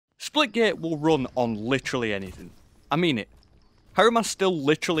Splitgate will run on literally anything. I mean it. How am I still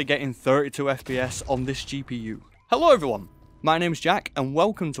literally getting 32 FPS on this GPU? Hello everyone, my name's Jack and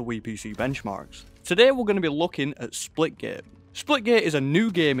welcome to WePC Benchmarks. Today we're going to be looking at Splitgate. Splitgate is a new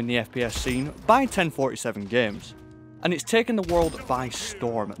game in the FPS scene by 1047 Games, and it's taken the world by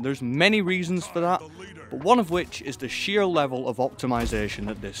storm. There's many reasons for that, but one of which is the sheer level of optimization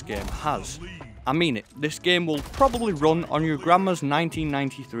that this game has. I mean it, this game will probably run on your grandma's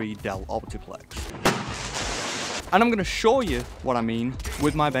 1993 Dell Optiplex. And I'm going to show you what I mean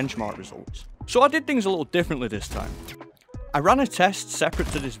with my benchmark results. So I did things a little differently this time. I ran a test separate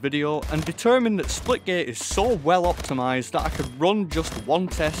to this video and determined that Splitgate is so well optimized that I could run just one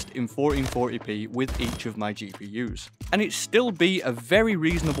test in 1440p with each of my GPUs. And it still be a very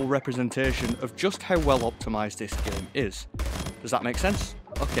reasonable representation of just how well optimized this game is. Does that make sense?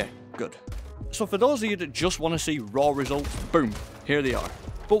 Okay, good. So for those of you that just want to see raw results, boom, here they are.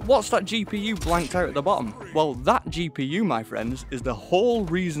 But what's that GPU blanked out at the bottom? Well, that GPU, my friends, is the whole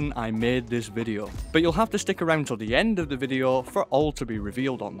reason I made this video. But you'll have to stick around till the end of the video for all to be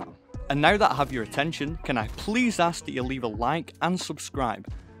revealed on that. And now that I have your attention, can I please ask that you leave a like and subscribe?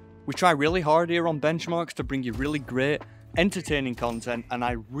 We try really hard here on Benchmarks to bring you really great, entertaining content, and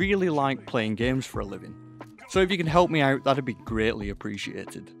I really like playing games for a living. So if you can help me out, that'd be greatly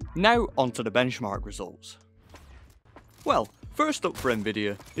appreciated. Now onto the benchmark results. Well, first up for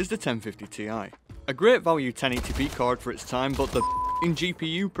Nvidia is the 1050 Ti. A great value 1080p card for its time, but the in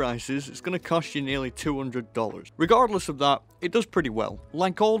GPU prices, it's going to cost you nearly $200. Regardless of that, it does pretty well,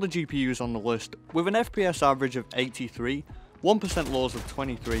 like all the GPUs on the list, with an FPS average of 83, 1% lows of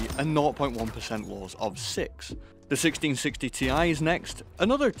 23, and 0.1% lows of 6. The 1660 Ti is next,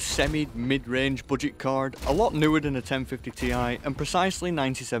 another semi-mid-range budget card, a lot newer than the 1050 Ti and precisely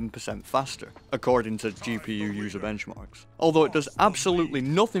 97% faster, according to GPU user benchmarks. Although it does absolutely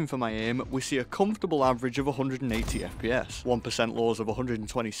nothing for my aim, we see a comfortable average of 180 FPS, 1% lows of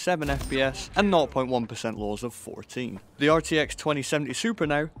 127 FPS, and 0.1% lows of 14. The RTX 2070 Super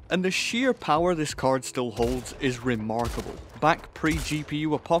now, and the sheer power this card still holds is remarkable. Back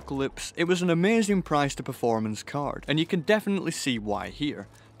pre-GPU apocalypse, it was an amazing price to performance card, and you can definitely see why here.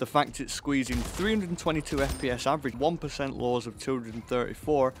 The fact it's squeezing 322 FPS average, 1% lows of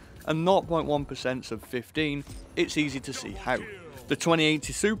 234, and 0.1% of 15, it's easy to see how. The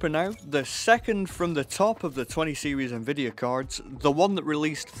 2080 Super now, the second from the top of the 20 series Nvidia cards, the one that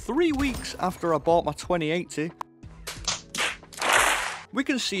released 3 weeks after I bought my 2080, we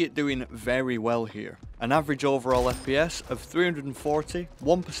can see it doing very well here. An average overall FPS of 340,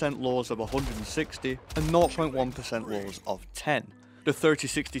 1% lows of 160, and 0.1% lows of 10. The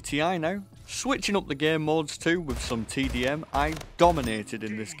 3060 Ti now, switching up the game modes too with some TDM, I dominated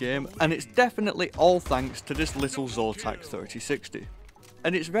in this game, and it's definitely all thanks to this little Zotac 3060.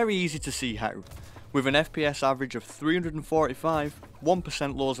 And it's very easy to see how. With an FPS average of 345,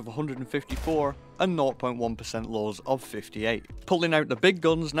 1% lows of 154, and 0.1% lows of 58. Pulling out the big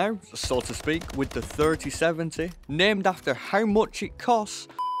guns now, so to speak, with the 3070, named after how much it costs,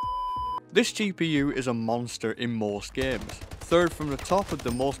 this GPU is a monster in most games. Third from the top of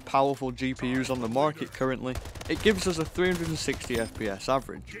the most powerful GPUs on the market currently, it gives us a 360 FPS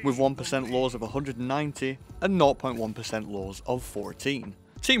average, with 1% lows of 190 and 0.1% lows of 14.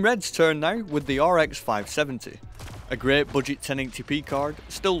 Team Red's turn now with the RX 570. A great budget 1080p card,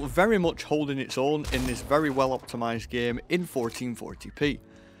 still very much holding its own in this very well optimized game in 1440p.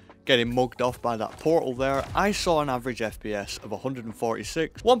 Getting mugged off by that portal there, I saw an average FPS of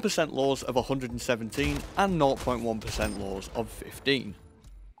 146, 1% lows of 117 and 0.1% lows of 15.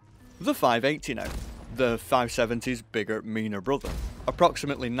 The 580 now. The 570's bigger, meaner brother.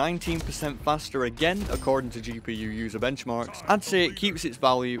 Approximately 19% faster again according to GPU user benchmarks, I'd say it keeps its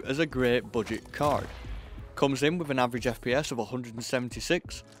value as a great budget card. Comes in with an average FPS of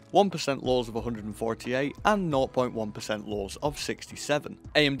 176, 1% lows of 148 and 0.1% lows of 67.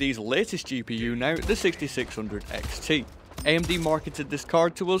 AMD's latest GPU now, the 6600 XT. AMD marketed this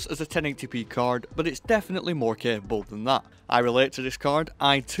card to us as a 1080p card, but it's definitely more capable than that. I relate to this card,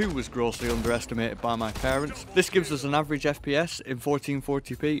 I too was grossly underestimated by my parents. This gives us an average FPS in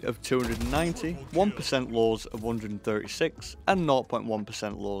 1440p of 290, 1% lows of 136, and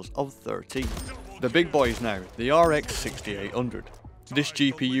 0.1% lows of 13. The big boys now, the RX 6800. This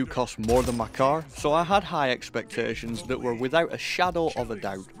GPU costs more than my car, so I had high expectations that were without a shadow of a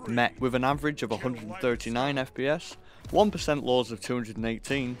doubt met, with an average of 139 FPS, 1% lows of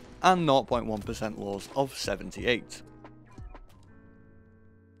 218, and 0.1% lows of 78.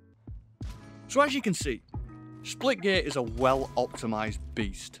 So as you can see, Splitgate is a well optimized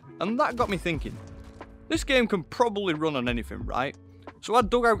beast, and that got me thinking, this game can probably run on anything, right? So I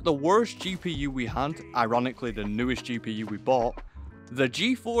dug out the worst GPU we had, ironically the newest GPU we bought, the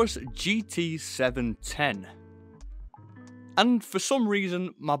GeForce GT 710. And for some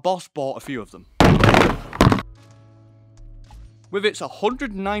reason, my boss bought a few of them. With its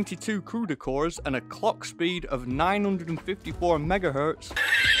 192 CUDA cores and a clock speed of 954 MHz,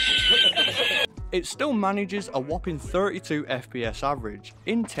 it still manages a whopping 32 FPS average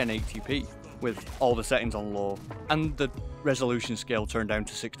in 1080p, with all the settings on low, and the resolution scale turned down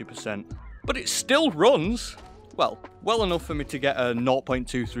to 60%. But it still runs! Well enough for me to get a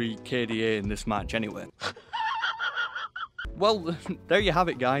 0.23 KDA in this match anyway. Well, there you have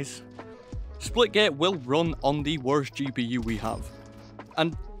it guys. Splitgate will run on the worst GPU we have,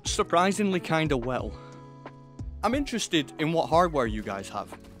 and surprisingly kinda well. I'm interested in what hardware you guys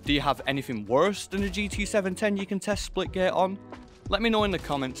have. Do you have anything worse than a GT 710 you can test Splitgate on? Let me know in the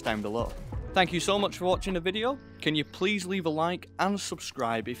comments down below. Thank you so much for watching the video. Can you please leave a like and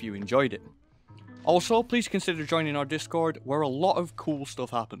subscribe if you enjoyed it? Also, please consider joining our Discord where a lot of cool stuff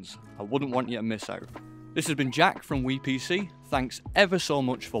happens. I wouldn't want you to miss out. This has been Jack from WePC. Thanks ever so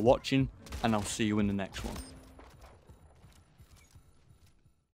much for watching, and I'll see you in the next one.